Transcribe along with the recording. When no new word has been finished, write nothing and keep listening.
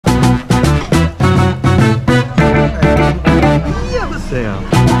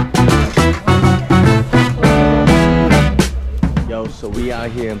out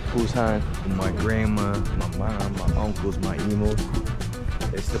here in Busan with my grandma, my mom, my uncles, my emos.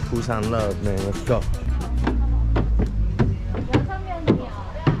 It's the Busan love, man. Let's go.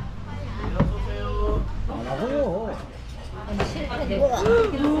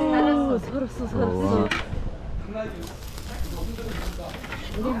 살았어.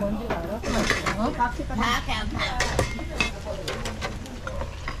 우리 뭔지 알아?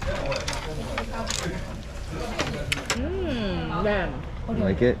 Lamb.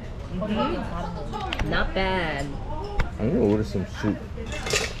 Like it? Not bad. I'm gonna order some soup.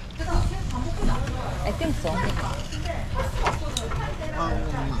 I think so.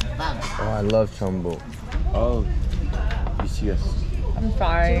 Oh, I love chumbo. Oh, BCS. I'm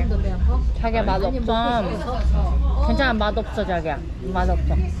sorry. 자기야 맛없어. 괜찮아 맛없어 자기야.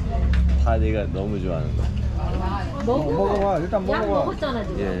 맛없어. 다 내가 너무 좋아하는 거. 먹어봐. 일단 먹어봐.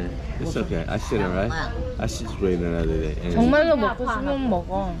 Yeah, it's okay. I shouldn't, right? I should just wait another day. 정말로 먹고 싶으면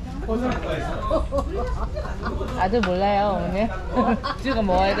먹어. 아들 몰라요 오늘. 지금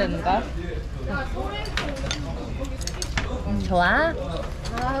먹어야 되는가? 좋아?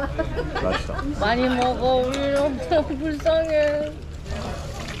 맛있어. 많이 먹어. 우리 너무 불쌍해.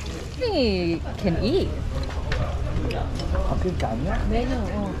 He can eat. 바뀌지 않냐? 메뉴.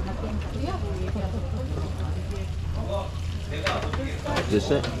 Is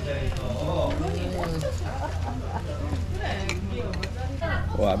this it?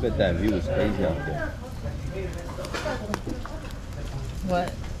 Oh, I bet that view is crazy out there.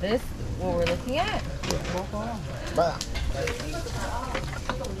 What? This? What we're looking at?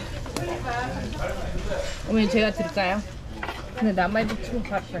 어머니 제가 드릴까요? 근데 that might be too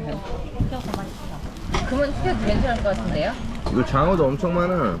hot for him. 그러면 튀겨도 괜찮을 것 같은데요? 이거 장어도 엄청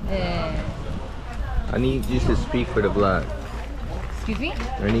많아. 네. I need you to speak for the vlog. Excuse me?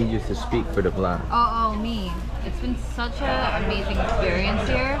 I need you to speak for the vlog. Oh, me. It's been such an amazing experience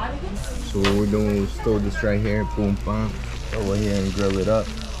here. So what we're doing, we stole this right here, boom, bam. Over here and grill it up.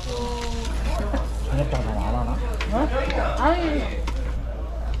 저녁밥 안 하나? 아니.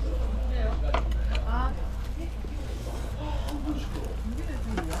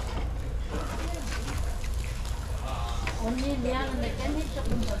 언니 미안한데 깻잎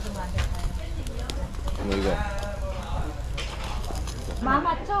조금 더 주면 안 될까요? 뭐 이거?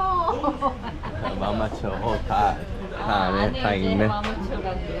 마마초. 마마초. 다 안에 다 있네.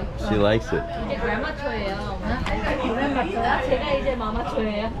 She likes it. 이제 grandma초예요. grandma초야? 제가 이제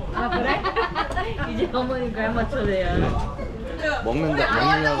마마초예요. 아 그래? 이제 어머니 grandma초래요.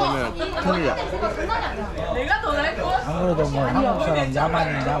 먹는다고 하면 큰일 나. 내가 더 날 것 같아. 아무래도 뭐 한국 사람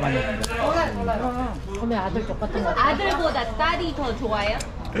야만이. 그러면 아들 똑같은 거. 아들보다 딸이 더 좋아요?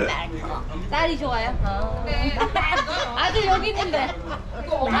 딸이 좋아요? 네. 아들 여기 있는데.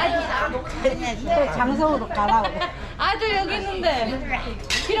 장성으로 가라고. 아들 여기 있는데.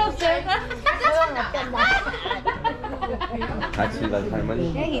 필요 없어요? 같이 가서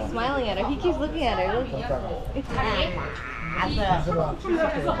할머니. Yeah, he's smiling at her. He keeps looking at her. Look.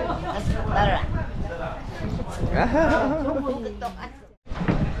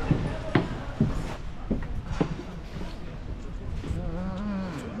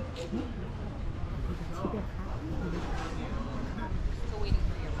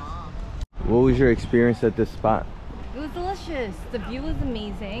 What was your experience at this spot? It was delicious. The view was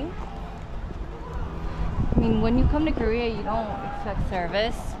amazing. I mean, when you come to Korea, you don't expect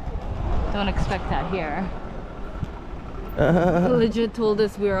service. Don't expect that here. Legit told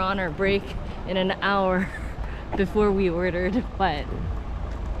us we were on our break in an hour before we ordered, but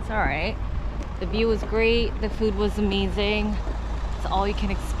it's alright. The view was great. The food was amazing. It's all you can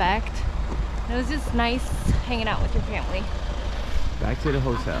expect. It was just nice hanging out with your family. Back to the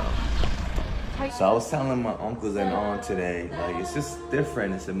hotel. So I was telling my uncles and aunt today, like it's just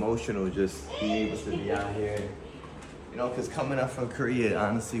different, it's emotional just being able to be out here. You know, because coming up from Korea,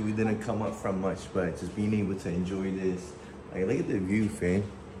 honestly, we didn't come up from much, but just being able to enjoy this. Like, look at the view, fam.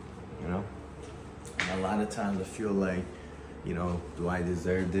 You know? And a lot of times I feel like, you know, do I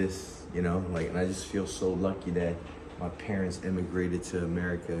deserve this? You know, like, and I just feel so lucky that my parents immigrated to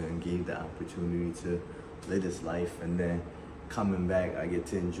America and gave the opportunity to live this life, and then coming back, I get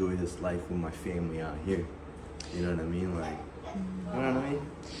to enjoy this life with my family out here. You know what I mean? Like, you know what I mean?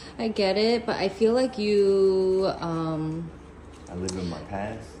 I get it, but I feel like you, I live in my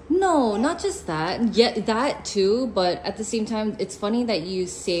past. No, not just that. Yeah, that too, but at the same time, it's funny that you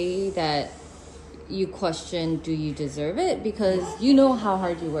say that you question, do you deserve it? Because you know how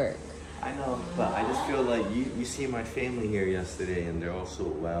hard you work. I know, but I just feel like you see my family here yesterday, and they're all so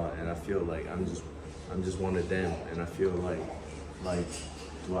well, and I feel like I'm just one of them, and I feel like,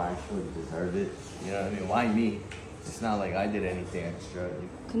 do I actually deserve it? You know what I mean? Why me? It's not like I did anything extra.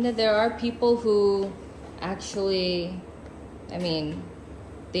 근데 there are people who actually, I mean,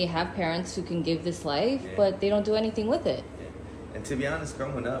 they have parents who can give this life, but they don't do anything with it. Yeah. And to be honest,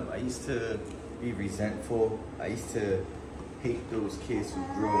 growing up, I used to be resentful. I used to hate those kids who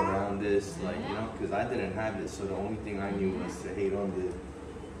grew around this, like, you know, because I didn't have it. So the only thing I knew was to hate on the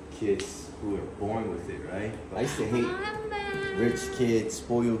kids who were born with it, right? I used to hate rich kids,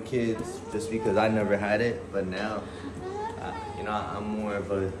 spoiled kids, just because I never had it. But now, you know, I'm more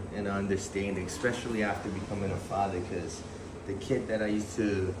of an understanding, especially after becoming a father, because the kid that I used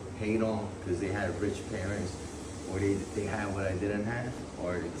to hate on because they had rich parents or they had what I didn't have,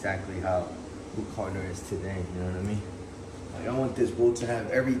 or exactly how who Carter is today, you know what I mean? Like, I want this boy to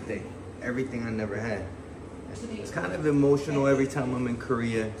have everything I never had. It's kind of emotional every time I'm in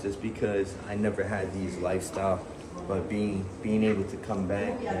Korea, just because I never had these lifestyle, but being able to come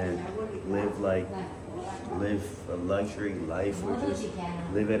back and live a luxury life, or just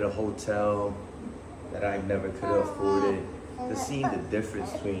live at a hotel that I never could have afforded. Just seeing the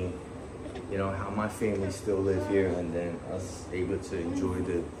difference between, you know, how my family still live here and then us able to enjoy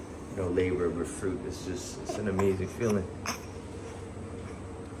the, you know, labor of the fruit. It's an amazing feeling.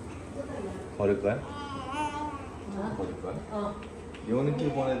 Hold it back. Hold it back. You want to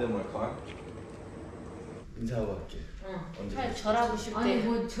give one of them a car? 인사하고 갈게. 잘 절하고 싶대. 아니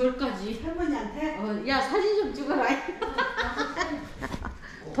뭐 절까지? 할머니한테? 야 사진 좀 찍어라.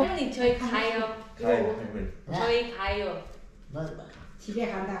 할머니 저희 가요. 가요, 할머니. 저희 가요. 집에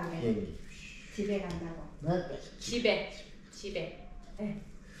간다고 해. 비행기. 집에 간다고. 집에.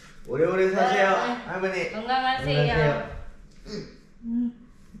 오래오래 사세요, 할머니. 건강하세요.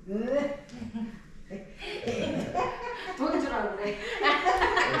 돈 주라고 그래.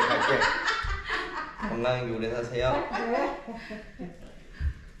 갈게. 건강하게 오래 사세요.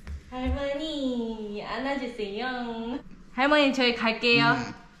 할머니 안아주세요. 할머니 저희 갈게요.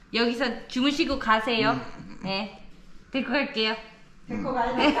 여기서 주무시고 가세요. 네. 데리고 갈게요. 데리고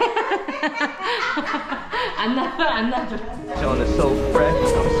가야 안 놔줘. John is so fresh.